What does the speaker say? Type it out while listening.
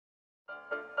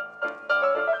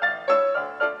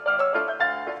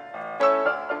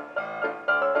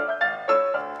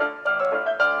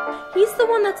the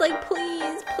one that's like,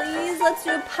 please, let's do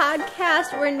a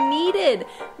podcast. We're needed.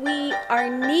 We are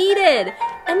needed.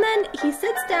 And then he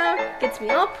sits down, gets me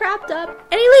all propped up,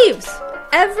 and he leaves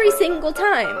every single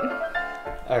time.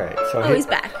 All right. So he's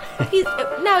back.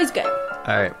 Now he's good.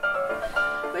 All right.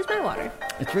 Where's my water?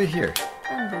 It's right here.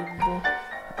 Unbelievable.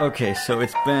 Okay, so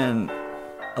it's been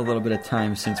a little bit of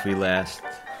time since we last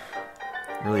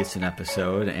released an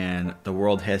episode, and the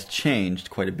world has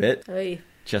changed quite a bit. Oy.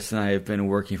 Jess and I have been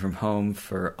working from home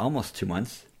for almost 2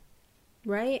 months.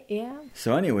 Right, yeah.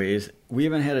 So anyways, we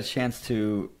haven't had a chance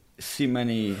to see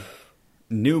many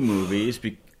new movies.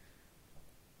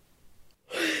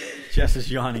 Jess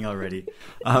is yawning already.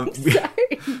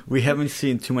 Sorry. We haven't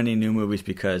seen too many new movies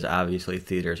because obviously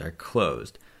theaters are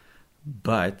closed.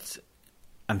 But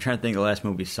I'm trying to think of the last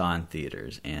movie we saw in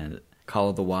theaters, and Call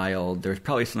of the Wild, there's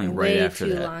probably something right after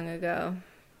that. Way too long ago.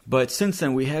 But since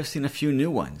then, we have seen a few new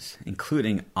ones,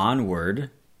 including Onward,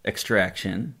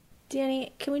 Extraction.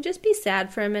 Danny, can we just be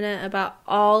sad for a minute about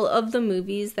all of the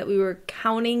movies that we were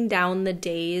counting down the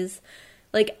days?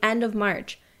 Like, end of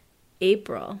March,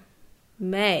 April,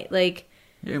 May, like...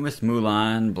 Yeah, we missed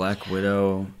Mulan, Black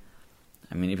Widow.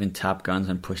 I mean, even Top Gun's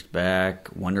been pushed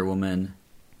back, Wonder Woman,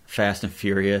 Fast and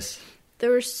Furious. There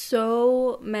were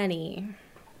so many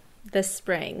this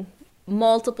spring.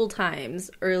 Multiple times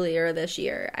earlier this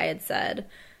year, I had said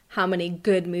how many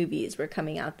good movies were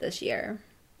coming out this year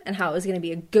and how it was going to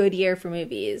be a good year for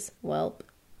movies. Well,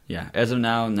 yeah, as of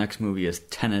now, next movie is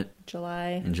Tenet.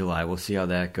 In July. We'll see how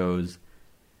that goes.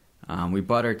 We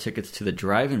bought our tickets to the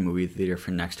drive-in movie theater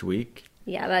for next week.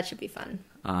 Yeah, that should be fun.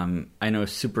 I know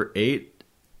Super 8,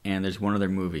 and there's one other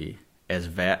movie,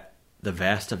 The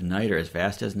Vast of Night, or As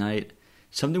Vast as Night.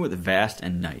 Something with Vast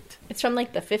and Night. It's from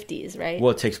like the 50s, right?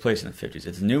 Well, it takes place in the 50s.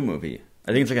 It's a new movie.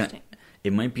 I think it's like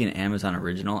it might be an Amazon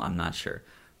original. I'm not sure.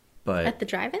 But at the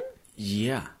drive-in?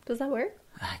 Yeah. Does that work?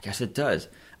 I guess it does.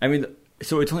 I mean,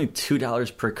 so it's only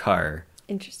 $2 per car.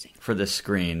 Interesting. For the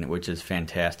screen, which is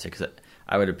fantastic. Because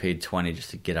I would have paid $20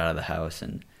 just to get out of the house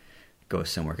and go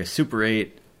somewhere. Because Super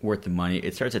 8, worth the money.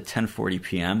 It starts at 10:40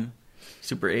 p.m.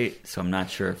 Super 8, so I'm not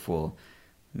sure if we'll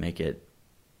make it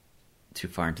too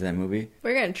far into that movie.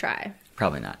 We're going to try.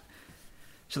 Probably not.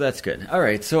 So that's good. All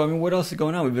right. So, I mean, what else is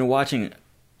going on? We've been watching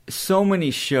so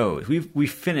many shows. We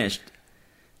finished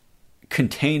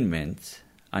Containment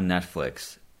on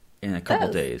Netflix in a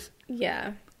couple days.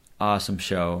 Yeah. Awesome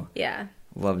show. Yeah.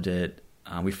 Loved it.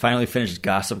 We finally finished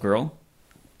Gossip Girl.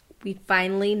 We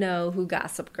finally know who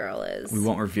Gossip Girl is. We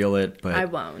won't reveal it, but... I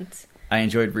won't. I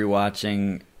enjoyed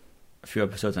rewatching a few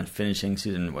episodes and finishing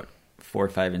season, 4,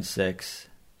 5, and 6.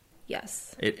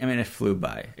 Yes. It flew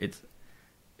by.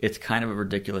 It's kind of a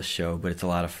ridiculous show, but it's a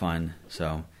lot of fun.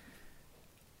 So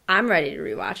I'm ready to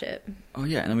rewatch it. Oh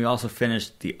yeah, and then we also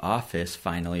finished The Office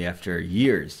finally after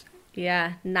years.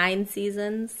 Yeah, 9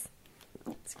 seasons.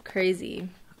 It's crazy.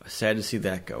 Sad to see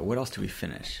that go. What else did we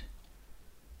finish?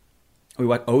 We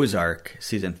watched Ozark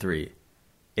season 3.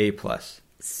 A+.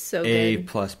 So good.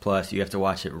 A++. You have to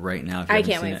watch it right now. If you I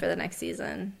can't wait for the next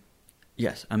season.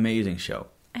 Yes, amazing show.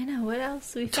 I know. What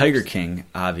else? Tiger King,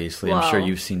 obviously. Whoa. I'm sure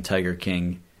you've seen Tiger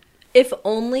King. If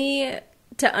only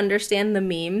to understand the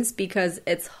memes, because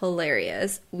it's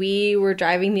hilarious. We were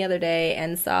driving the other day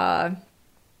and saw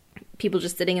people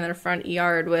just sitting in their front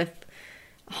yard with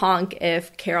honk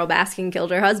if Carol Baskin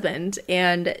killed her husband.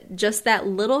 And just that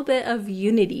little bit of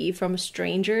unity from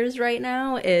strangers right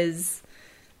now is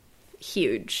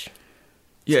huge.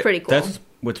 It's pretty cool. That's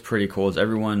what's pretty cool is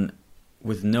everyone...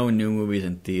 With no new movies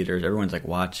in theaters, everyone's like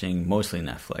watching mostly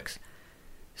Netflix.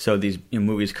 So these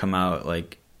movies come out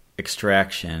like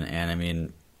Extraction, and I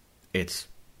mean, it's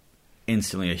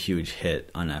instantly a huge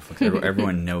hit on Netflix.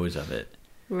 Everyone knows of it,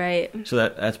 right? So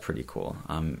that's pretty cool.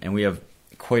 And we have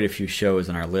quite a few shows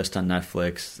on our list on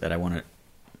Netflix that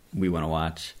we want to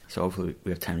watch. So hopefully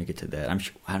we have time to get to that. I'm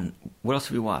sure. What else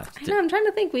have we watched? I know, I'm trying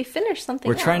to think. We finished something.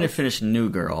 We're trying to finish New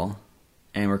Girl,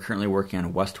 and we're currently working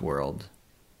on Westworld.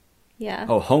 Yeah.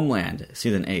 Oh, Homeland,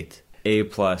 season 8. A+.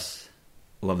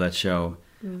 Love that show.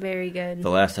 Very good. The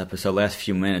last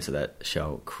few minutes of that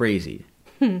show, crazy.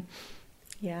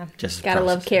 Yeah. Just gotta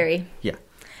love Carrie. Yeah.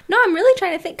 No, I'm really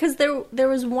trying to think, because there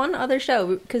was one other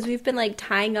show, because we've been like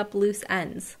tying up loose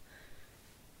ends.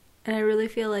 And I really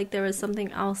feel like there was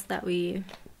something else that we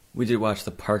did watch the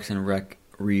Parks and Rec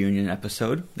reunion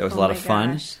episode. That was a lot of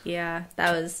fun. Yeah,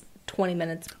 that was 20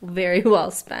 minutes very well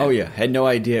spent. Oh yeah, had no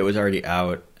idea it was already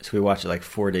out. So we watched it like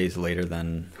 4 days later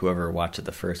than whoever watched it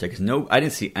the first day. Because I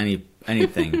didn't see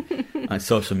anything on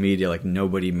social media. Like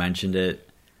nobody mentioned it.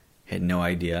 Had no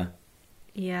idea.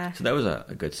 Yeah. So that was a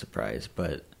good surprise.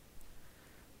 But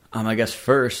I guess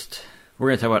first We're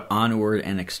going to talk about Onward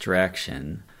and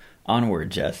Extraction.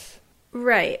 Onward, Jess.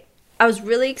 Right. I was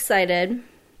really excited.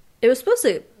 It was supposed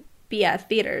to be at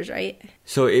theaters, right?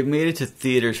 So it made it to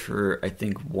theaters for, I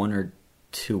think, 1 or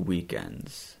 2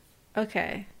 weekends.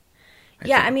 Okay. I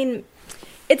Yeah, think. I mean,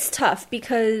 it's tough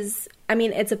because, I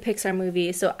mean, it's a Pixar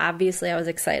movie, so obviously I was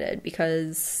excited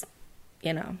because,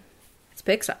 you know, it's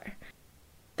Pixar.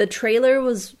 The trailer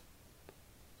was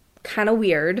kind of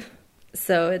weird.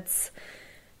 So it's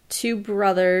two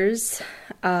brothers,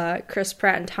 Chris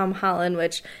Pratt and Tom Holland,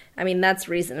 which, I mean, that's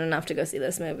reason enough to go see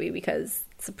this movie because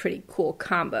it's a pretty cool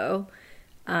combo.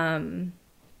 They're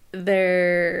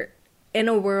in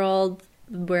a world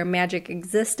where magic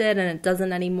existed and it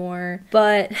doesn't anymore,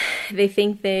 but they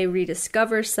think they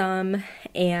rediscover some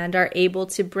and are able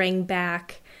to bring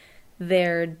back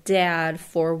their dad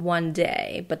for one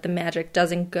day, but the magic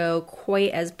doesn't go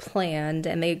quite as planned,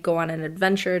 and they go on an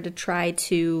adventure to try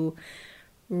to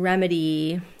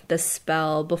remedy the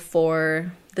spell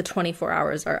before the 24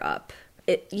 hours are up.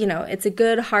 It's a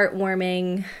good,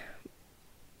 heartwarming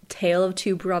tale of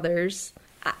two brothers.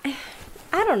 I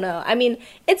don't know. I mean,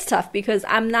 it's tough because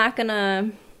I'm not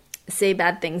gonna say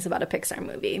bad things about a Pixar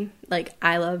movie. Like,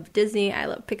 I love Disney, I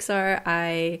love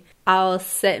Pixar, I'll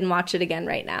sit and watch it again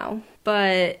right now.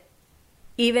 But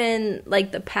even,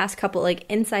 like, the past couple, like,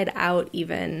 Inside Out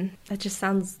even, that just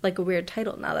sounds like a weird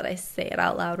title now that I say it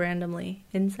out loud randomly.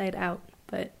 Inside Out.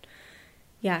 But,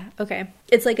 yeah, okay.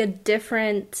 It's like a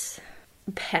different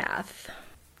path.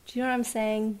 Do you know what I'm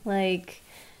saying? Like,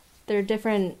 they're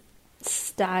different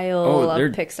style of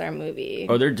Pixar movie.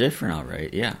 Oh, they're different, all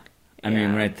right, yeah. I mean,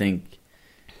 Yeah. when I think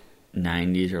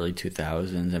 90s, early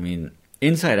 2000s, I mean,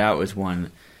 Inside Out was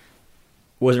one...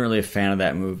 Wasn't really a fan of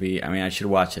that movie. I mean, I should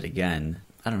watch it again.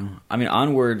 I don't know. I mean,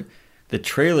 Onward, the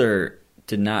trailer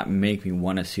did not make me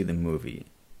want to see the movie,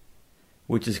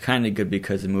 which is kind of good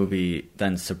because the movie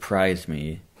then surprised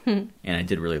me, and I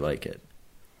did really like it.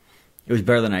 It was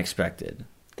better than I expected.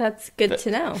 That's good to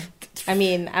know. I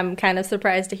mean, I'm kind of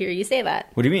surprised to hear you say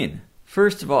that. What do you mean?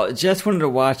 First of all, Jess wanted to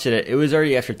watch it. It was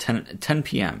already after 10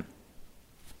 p.m.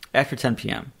 After 10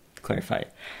 p.m., to clarify.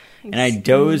 And I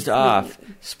dozed off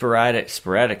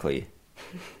sporadically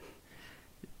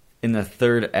in the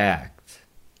third act.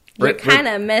 You kind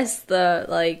of missed the,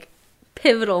 like,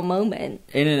 pivotal moment.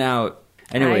 In and out.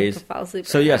 Anyways, I could fall asleep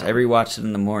so right yes, now. I rewatched it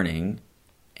in the morning,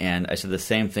 and I said the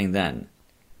same thing then.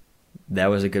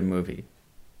 That was a good movie.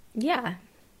 Yeah.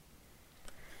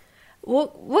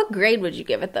 What grade would you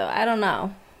give it, though? I don't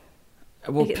know.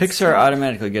 Well, Like, it's Pixar so-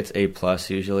 automatically gets A+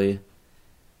 usually,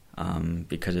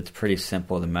 because it's pretty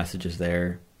simple. The message is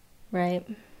there. Right.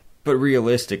 But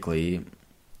realistically,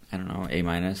 I don't know, A-.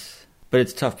 But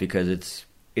it's tough because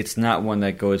it's not one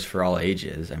that goes for all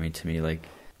ages. I mean, to me, like,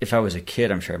 if I was a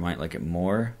kid, I'm sure I might like it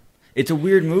more. It's a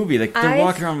weird movie. Like, they're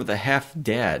walking around with a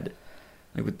half-dad.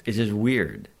 Like, it's just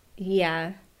weird.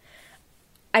 Yeah.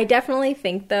 I definitely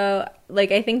think, though,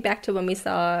 like, I think back to when we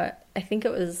saw, I think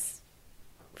it was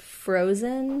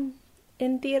Frozen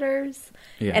in theaters.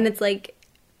 Yeah. And it's like,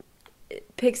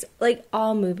 like,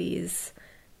 all movies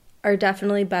are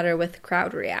definitely better with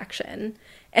crowd reaction.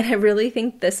 And I really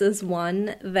think this is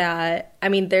one that, I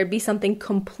mean, there'd be something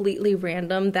completely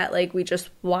random that, like, we just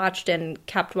watched and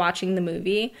kept watching the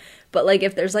movie. But, like,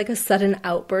 if there's, like, a sudden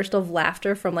outburst of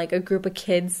laughter from, like, a group of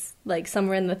kids, like,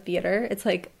 somewhere in the theater, it's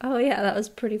like, oh, yeah, that was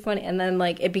pretty funny. And then,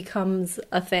 like, it becomes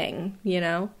a thing, you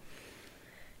know?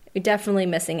 You're definitely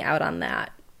missing out on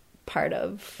that part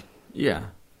of Yeah.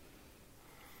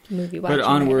 movie watching. But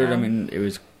Onward, right now. I mean, it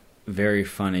was very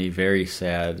funny, very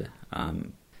sad.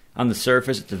 On the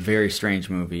surface, it's a very strange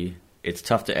movie. It's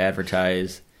tough to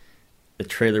advertise. The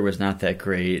trailer was not that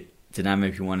great. Did not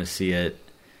make me want to see it.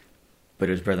 But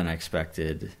it was better than I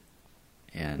expected.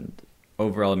 And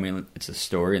overall, I mean, it's a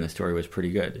story, and the story was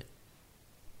pretty good.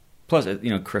 Plus,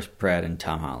 Chris Pratt and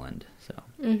Tom Holland. So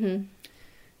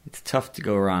It's tough to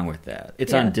go wrong with that.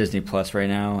 It's on Disney Plus right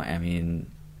now. I mean,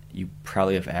 you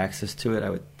probably have access to it, I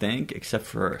would think, except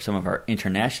for some of our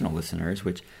international listeners,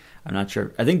 which I'm not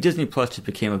sure. I think Disney Plus just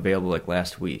became available like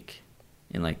last week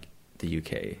in like the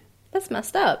UK. That's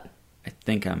messed up. I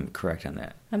think I'm correct on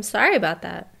that. I'm sorry about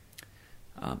that.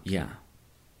 Yeah.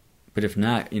 But if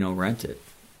not, rent it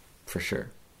for sure.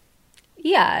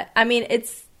 Yeah, I mean,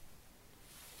 it's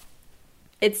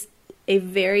a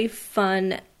very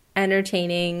fun,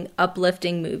 entertaining,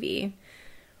 uplifting movie.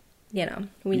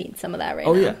 We need some of that right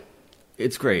now. Oh, yeah.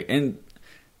 It's great. And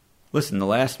listen,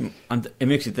 it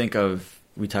makes you think of,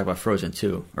 we talk about Frozen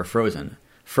 2, or Frozen.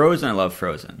 Frozen, I love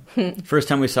Frozen. First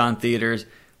time we saw in theaters,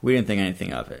 we didn't think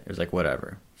anything of it. It was like,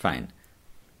 whatever, fine.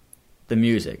 The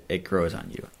music, it grows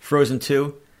on you. Frozen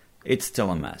 2, It's still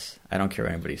a mess. I don't care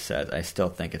what anybody says. I still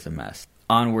think it's a mess.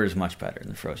 Onward is much better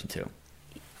than Frozen 2.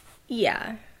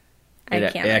 Yeah.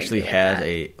 It actually has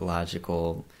a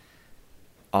logical,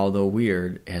 although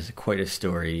weird, it has quite a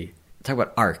story. Talk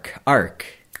about arc.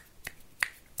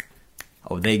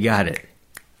 Oh, they got it.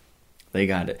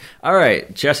 All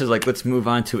right, Jess is like, let's move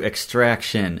on to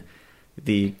Extraction,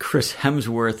 the Chris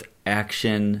Hemsworth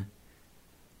action-packed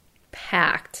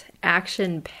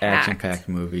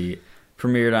movie.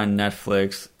 Premiered on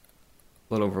Netflix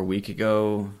a little over a week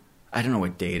ago. I don't know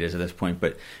what day it is at this point,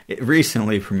 but it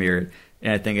recently premiered,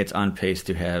 and I think it's on pace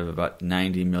to have about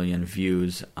 90 million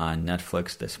views on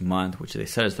Netflix this month, which they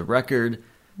said is the record.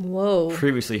 Whoa.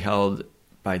 Previously held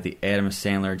by the Adam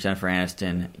Sandler, Jennifer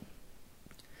Aniston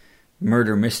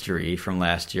murder mystery from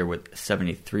last year with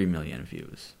 73 million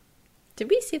views.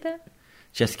 Did we see that?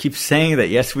 Just keep saying that.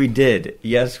 Yes, we did.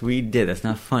 That's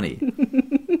not funny.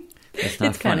 That's not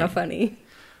it's kind of funny.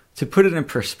 To put it in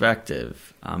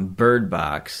perspective, Bird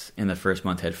Box in the first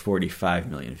month had 45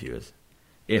 million views,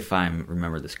 if I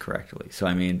remember this correctly. So,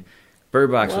 I mean,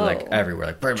 Bird Box was like everywhere.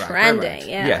 Like Bird Box. Trending, Bird Box.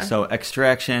 yeah. So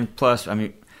Extraction, plus, I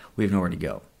mean, we have nowhere to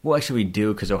go. Well, actually, we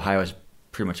do, because Ohio is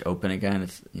pretty much open again.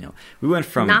 It's, we went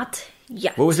from... Not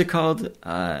yet. What was it called?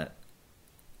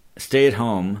 Stay at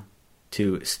home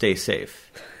to stay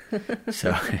safe.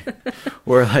 So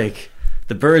we're like,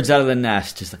 the bird's out of the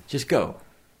nest. Just go.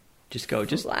 Just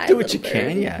fly, do what you bird.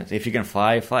 can. Yeah. If you can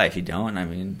fly, fly. If you don't, I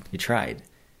mean, you tried.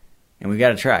 And we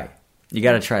got to try. You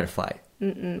got to try to fly.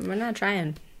 We're not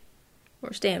trying.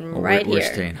 We're staying here. We're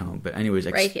staying home. But anyways,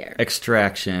 right here.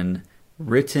 Extraction,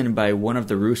 written by one of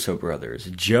the Russo brothers,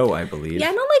 Joe, I believe. Yeah,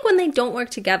 I don't like when they don't work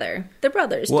together. They're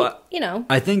brothers. Well, You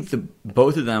I think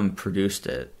both of them produced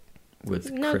it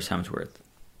with Chris Hemsworth.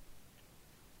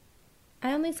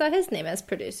 I only saw his name as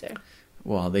producer.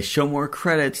 Well, they show more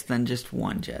credits than just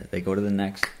one, Jet. They go to the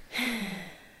next.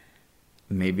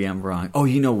 Maybe I'm wrong. Oh,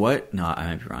 you know what? No, I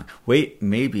might be wrong. Wait,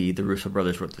 maybe the Russo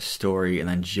brothers wrote the story and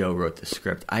then Joe wrote the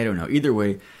script. I don't know. Either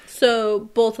way. So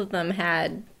both of them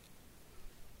had...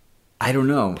 I don't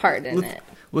know. Part in it.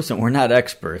 Listen, we're not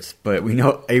experts, but we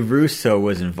know a Russo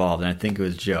was involved, and I think it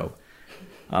was Joe.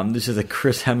 This is a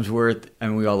Chris Hemsworth,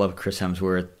 and we all love Chris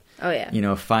Hemsworth. Oh,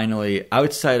 yeah. Finally,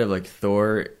 outside of, like,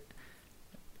 Thor,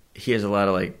 he has a lot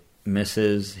of, like,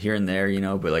 misses here and there,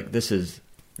 but, like, this is,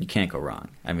 you can't go wrong.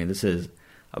 I mean, this is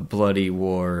a bloody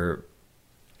war,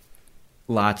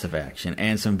 lots of action,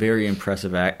 and some very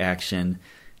impressive action.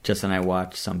 Just and I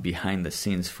watched some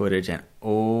behind-the-scenes footage, and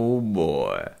oh,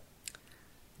 boy.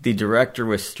 The director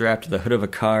was strapped to the hood of a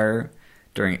car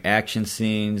during action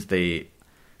scenes. They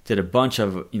did a bunch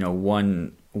of,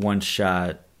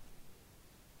 one-shot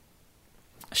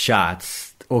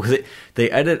shots. Well, because they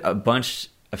edit a bunch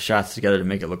of shots together to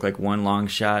make it look like one long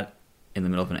shot in the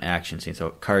middle of an action scene.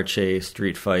 So car chase,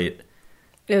 street fight.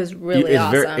 It was really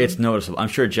awesome. It's noticeable. I'm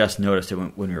sure Jess noticed it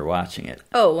when we were watching it.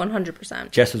 Oh, 100%.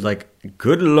 Jess was like,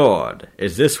 good Lord,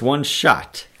 is this one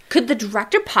shot? Could the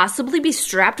director possibly be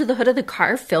strapped to the hood of the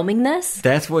car filming this?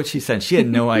 That's what she said. She had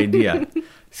no idea.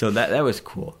 So that was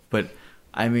cool. But,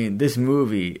 I mean, this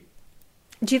movie...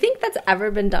 Do you think that's ever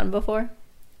been done before?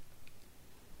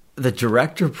 The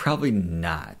director, probably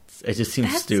not. It just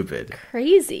seems stupid.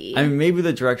 Crazy. I mean, maybe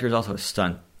the director is also a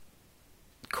stunt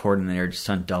coordinator,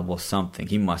 stunt double, something.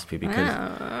 He must be,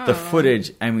 because the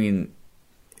footage, I mean,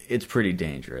 it's pretty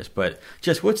dangerous. But,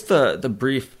 just what's the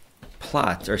brief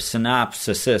plot or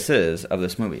synopsis of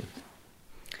this movie?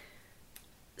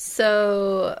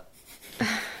 So,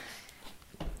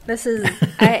 this is...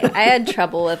 I had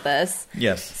trouble with this.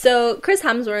 Yes. So, Chris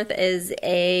Hemsworth is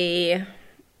a...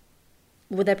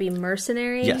 Would that be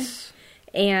mercenary? Yes.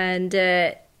 And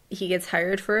he gets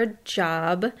hired for a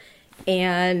job.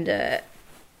 And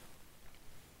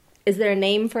is there a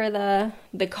name for the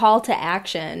call to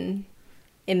action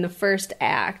in the first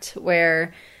act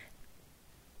where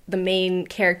the main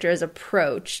character is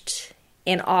approached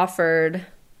and offered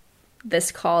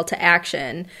this call to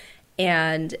action?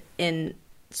 And in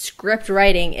script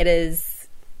writing, it is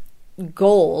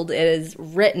gold. It is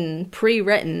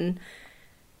pre-written,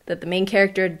 that the main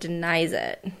character denies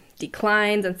it,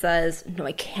 declines, and says, no,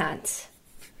 I can't.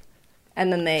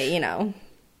 And then they,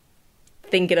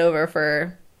 think it over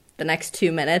for the next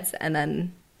 2 minutes, and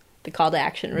then the call to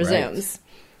action resumes.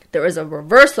 Right. There was a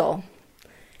reversal.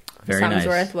 Very nice.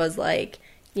 Hemsworth was like,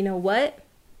 you know what?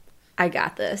 I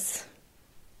got this.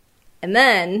 And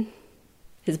then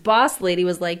his boss lady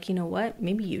was like, you know what?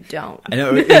 Maybe you don't. I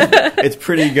know. It's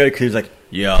pretty good, because he's like,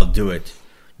 yeah, I'll do it.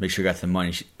 Make sure you got the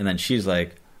money. And then she's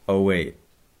like, oh, wait.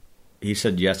 He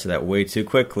said yes to that way too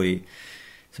quickly.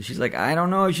 So she's like, I don't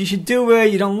know if you should do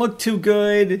it. You don't look too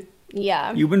good.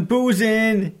 Yeah. You've been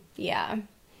boozing. Yeah.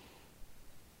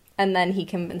 And then he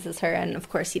convinces her, and of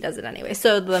course he does it anyway.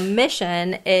 So the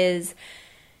mission is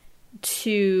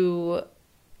to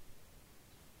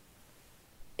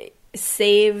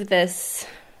save this,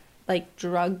 like,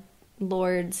 drug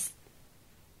lord's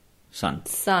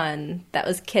son that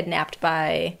was kidnapped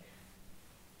by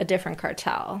a different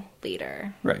cartel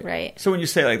leader. Right. So when you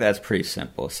say it like that, it's pretty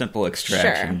simple. Simple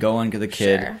extraction. Sure. Go and get the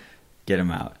kid, Sure. get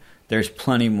him out. There's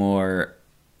plenty more.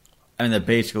 I mean, that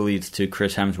basically leads to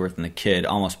Chris Hemsworth and the kid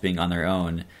almost being on their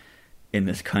own in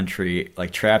this country,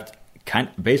 like trapped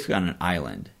basically on an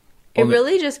island. It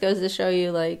really just goes to show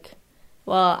you, like,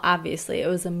 well, obviously it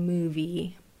was a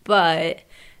movie, but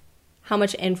how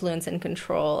much influence and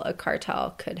control a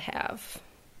cartel could have.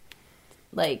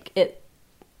 Like,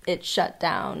 it shut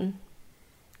down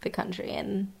the country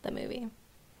in the movie.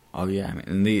 Oh yeah, I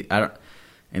mean,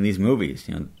 in these movies,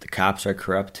 you know, the cops are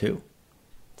corrupt too.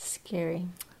 Scary.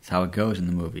 That's how it goes in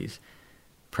the movies.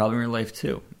 Probably in real life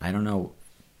too. I don't know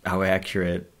how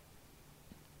accurate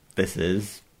this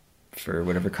is for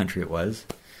whatever country it was.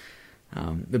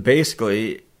 But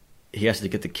basically, he has to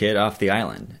get the kid off the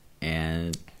island,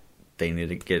 and they need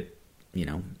to get, you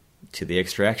know, to the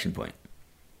extraction point.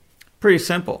 Pretty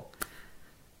simple.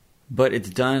 But it's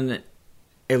done,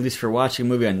 at least for watching a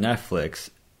movie on Netflix,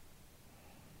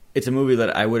 it's a movie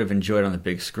that I would have enjoyed on the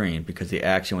big screen because the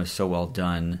action was so well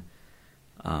done.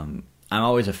 I'm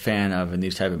always a fan of, in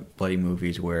these type of bloody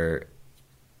movies where,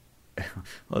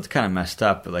 well, it's kind of messed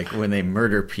up, but like when they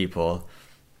murder people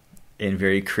in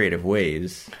very creative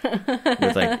ways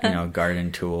with, like, you know,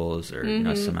 garden tools or, you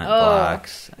know, cement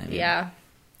blocks. I mean, Yeah.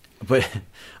 But,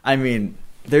 I mean,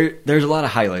 there's a lot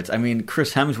of highlights. I mean,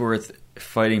 Chris Hemsworth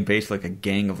fighting basically like a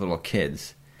gang of little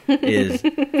kids is,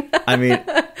 I mean...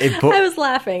 I was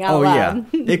laughing out loud.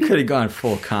 Yeah. It could have gone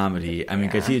full comedy. I mean,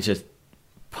 because he's just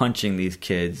punching these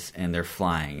kids and they're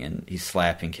flying and he's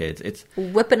slapping kids. It's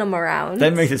whipping them around.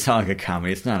 That makes it sound like a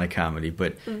comedy. It's not a comedy,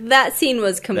 but... That scene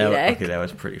was comedic. That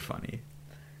was pretty funny.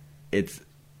 It's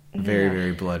very,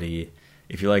 very bloody.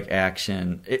 If you like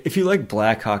action... If you like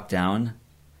Black Hawk Down,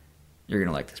 you're going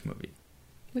to like this movie.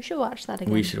 We should watch that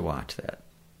again. We should watch that.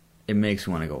 It makes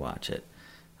me want to go watch it.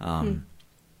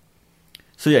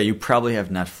 So yeah, you probably have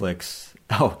Netflix.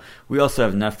 Oh, we also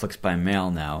have Netflix by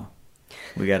mail now.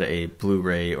 We got a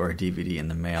Blu-ray or a DVD in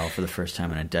the mail for the first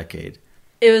time in a decade.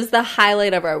 It was the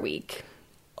highlight of our week.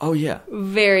 Oh yeah.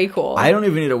 Very cool. I don't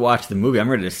even need to watch the movie. I'm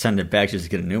ready to send it back just to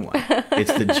get a new one.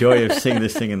 It's the joy of seeing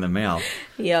this thing in the mail.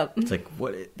 Yep. It's like,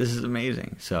 what? This is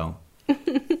amazing. So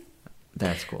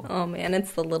that's cool. Oh man,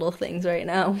 it's the little things right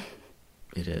now.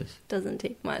 It is. Doesn't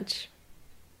take much.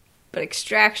 But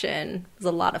Extraction was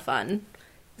a lot of fun.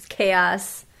 It was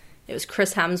chaos. It was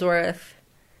Chris Hemsworth.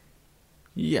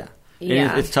 Yeah.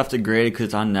 Yeah. It's tough to grade because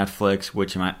it's on Netflix,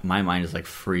 which in my mind is like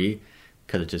free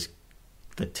because it just,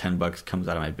 the $10 comes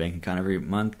out of my bank account every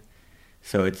month.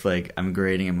 So it's like I'm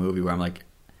grading a movie where I'm like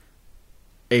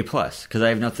A+, because I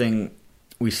have nothing.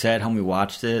 We sat home, we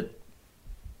watched it.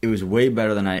 It was way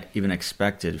better than I even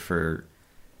expected for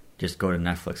just go to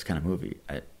Netflix kind of movie.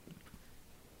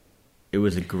 It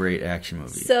was a great action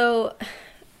movie. So,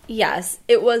 yes,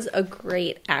 it was a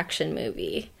great action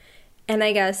movie. And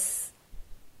I guess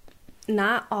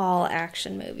not all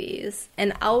action movies.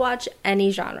 And I'll watch any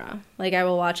genre. Like, I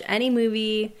will watch any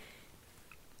movie.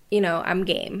 You know, I'm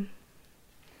game.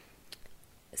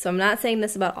 So I'm not saying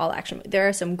this about all action movies. There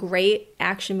are some great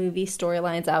action movie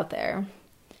storylines out there.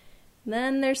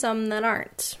 Then there's some that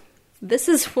aren't. This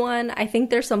is one, I think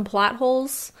there's some plot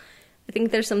holes. I think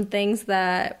there's some things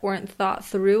that weren't thought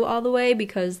through all the way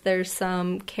because there's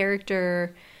some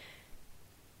character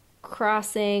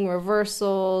crossing,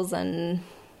 reversals, and...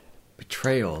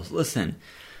 betrayals. Listen,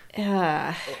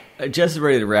 Jess is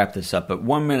ready to wrap this up, but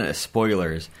 1 minute of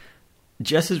spoilers.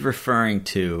 Jess is referring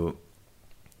to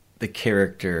the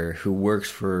character who works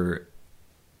for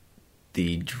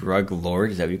the drug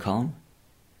lord. Is that what you call him?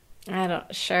 I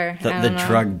don't... Sure. The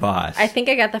drug boss. I think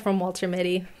I got that from Walter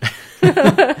Mitty.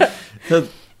 So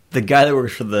the guy that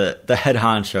works for the head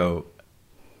honcho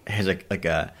has like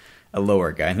a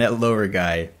lower guy, and that lower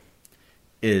guy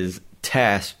is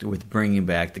tasked with bringing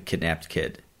back the kidnapped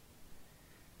kid.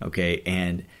 Okay,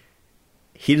 and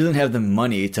he doesn't have the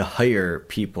money to hire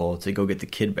people to go get the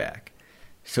kid back.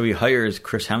 So he hires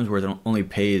Chris Hemsworth and only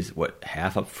pays, what,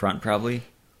 half up front probably?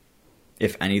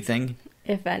 If anything.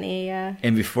 If any, yeah.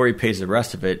 And before he pays the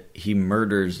rest of it, he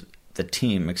murders the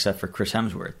team except for Chris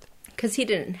Hemsworth. Because he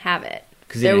didn't have it.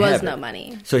 There was no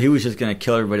money. So he was just going to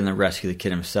kill everybody and then rescue the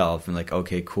kid himself and like,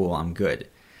 okay, cool, I'm good.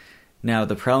 Now,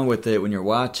 the problem with it when you're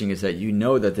watching is that you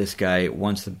know that this guy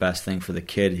wants the best thing for the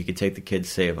kid. He could take the kid,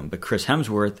 save him. But Chris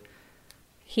Hemsworth,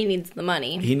 he needs the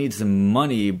money. He needs the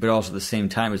money, but also at the same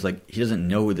time, it's like he doesn't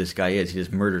know who this guy is. He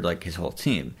just murdered like his whole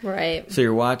team. Right.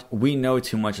 So we know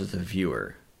too much as a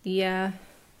viewer. Yeah.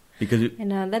 Because I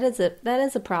know that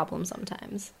is a problem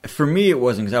sometimes. For me, it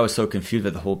wasn't, because I was so confused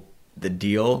with the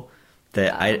deal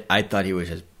that I thought he was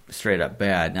just straight up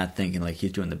bad, not thinking like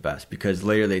he's doing the best. Because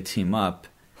later they team up,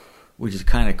 which is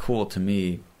kind of cool to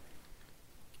me.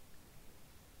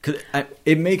 Because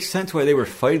it makes sense why they were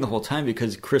fighting the whole time,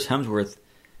 because Chris Hemsworth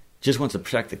just wants to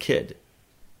protect the kid.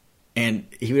 And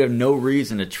he would have no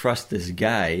reason to trust this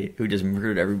guy who just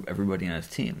murdered everybody on his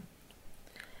team.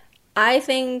 I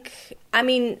see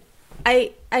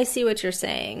what you're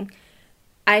saying.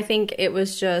 I think it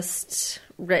was just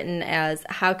written as,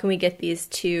 how can we get these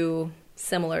two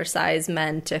similar sized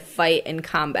men to fight in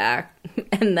combat?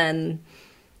 And then,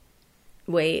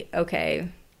 wait, okay,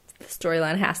 the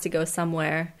storyline has to go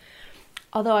somewhere.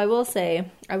 Although I will say,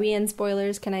 are we in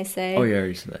spoilers, can I say? Oh, yeah, I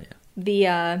already said that,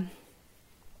 yeah.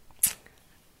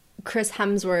 The Chris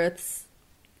Hemsworth's,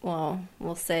 well,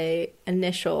 we'll say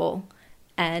initial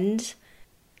end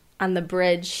on the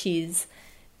bridge,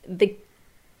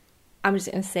 I'm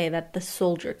just going to say that the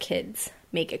soldier kids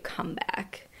make a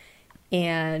comeback.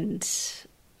 And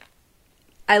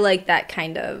I like that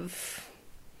kind of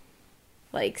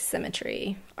like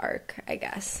symmetry arc, I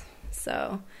guess.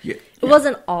 So yeah. It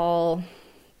wasn't all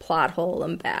plot hole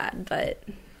and bad, but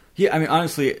yeah, I mean,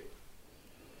 honestly,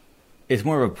 it's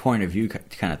more of a point of view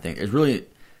kind of thing. It's really,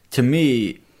 to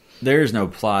me, there's no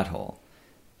plot hole.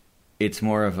 It's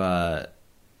more of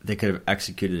they could have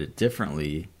executed it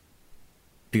differently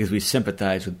because we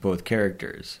sympathize with both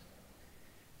characters.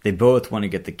 They both want to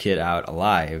get the kid out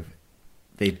alive.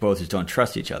 They both just don't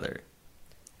trust each other.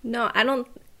 No, I don't.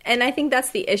 And I think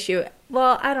that's the issue.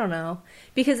 Well, I don't know.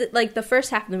 Because, like, the first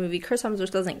half of the movie, Chris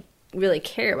Hemsworth doesn't really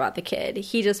care about the kid.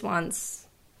 He just wants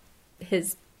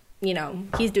his,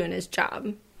 he's doing his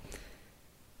job.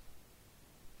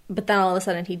 But then all of a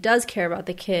sudden he does care about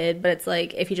the kid. But it's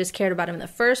like, if he just cared about him in the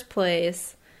first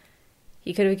place,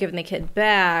 he could have given the kid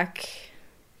back.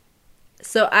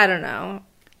 So, I don't know.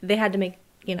 They had to make,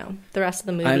 the rest of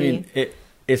the movie. I mean,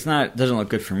 doesn't look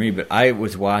good for me, but I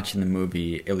was watching the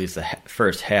movie, at least the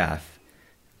first half,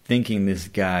 thinking this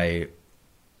guy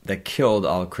that killed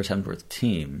all of Chris Hemsworth's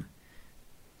team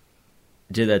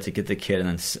did that to get the kid,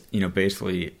 and then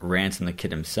basically ransom the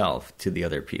kid himself to the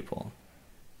other people.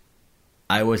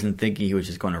 I wasn't thinking he was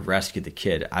just going to rescue the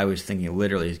kid. I was thinking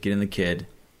literally he's getting the kid,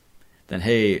 then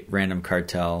hey, random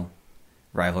cartel,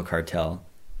 rival cartel,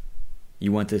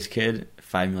 you want this kid?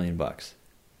 $5 million.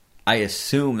 I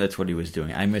assume that's what he was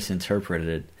doing. I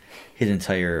misinterpreted his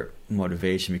entire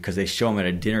motivation because they show him at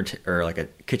a dinner or like a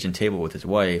kitchen table with his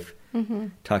wife,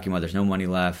 talking about there's no money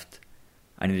left.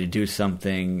 I need to do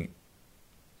something.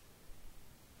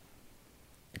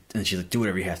 And she's like, do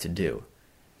whatever you have to do.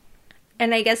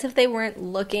 And I guess if they weren't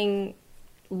longing,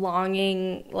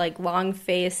 like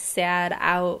long-faced, sad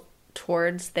out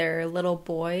towards their little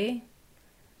boy,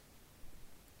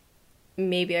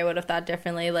 maybe I would have thought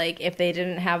differently. Like, if they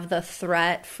didn't have the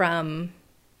threat from,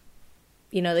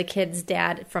 the kid's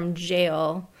dad from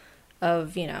jail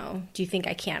of, do you think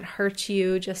I can't hurt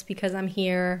you just because I'm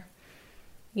here?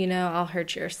 I'll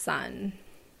hurt your son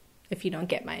if you don't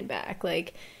get mine back.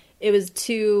 Like, it was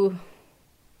too...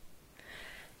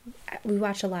 We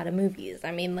watch a lot of movies.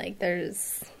 I mean, like,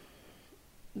 there's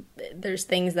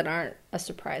things that aren't a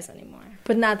surprise anymore.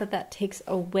 But not that takes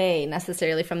away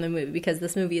necessarily from the movie, because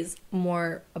this movie is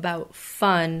more about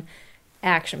fun,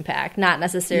 action-packed, not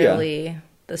necessarily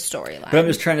the storyline. But I'm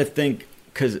just trying to think,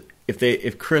 because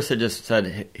if Chris had just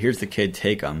said, here's the kid,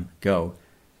 take him, go,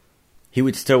 he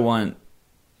would still want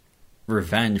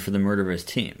revenge for the murder of his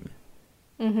team.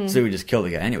 Mm-hmm. So he would just kill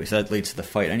the guy anyway. So that leads to the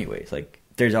fight anyways. Like,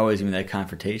 there's always going to be that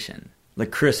confrontation.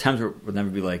 Like, Chris Hemsworth would never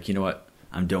be like, you know what,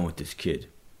 I'm done with this kid.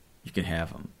 You can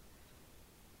have him.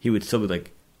 He would still be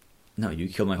like, no, you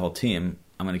killed my whole team.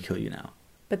 I'm going to kill you now.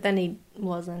 But then he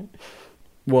wasn't.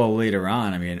 Well, later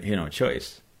on, I mean, he had no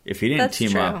choice. If he didn't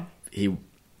team true. up, he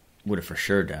would have for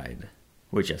sure died.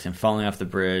 Which, yes, him falling off the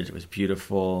bridge, it was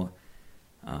beautiful.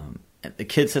 The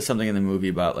kid says something in the movie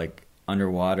about, like,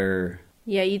 underwater.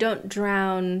 Yeah, you don't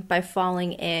drown by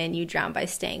falling in, you drown by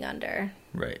staying under.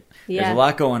 Right. Yeah. There's a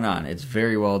lot going on. It's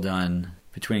very well done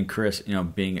between Chris,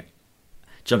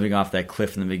 jumping off that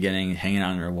cliff in the beginning, hanging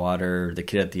out underwater, the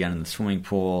kid at the end of the swimming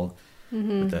pool,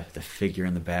 with the figure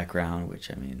in the background,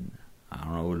 which, I mean, I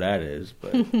don't know who that is,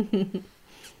 but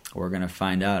we're going to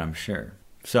find out, I'm sure.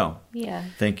 So, yeah.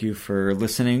 Thank you for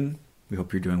listening. We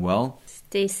hope you're doing well.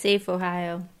 Stay safe,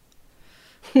 Ohio.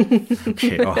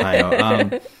 Okay,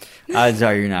 Ohio. Odds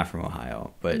are you're not from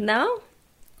Ohio, but No?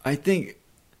 I think,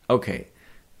 okay,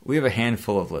 we have a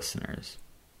handful of listeners.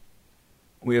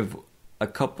 We have a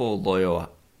couple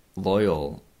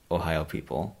loyal Ohio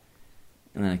people,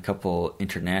 and then a couple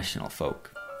international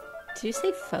folk. Did you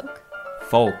say folk?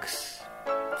 Folks.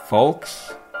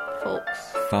 Folks.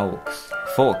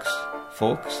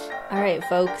 All right,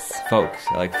 folks. Folks.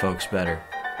 I like folks better.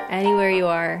 Anywhere you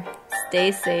are,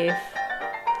 stay safe.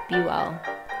 Be well.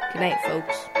 Good night,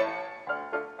 folks.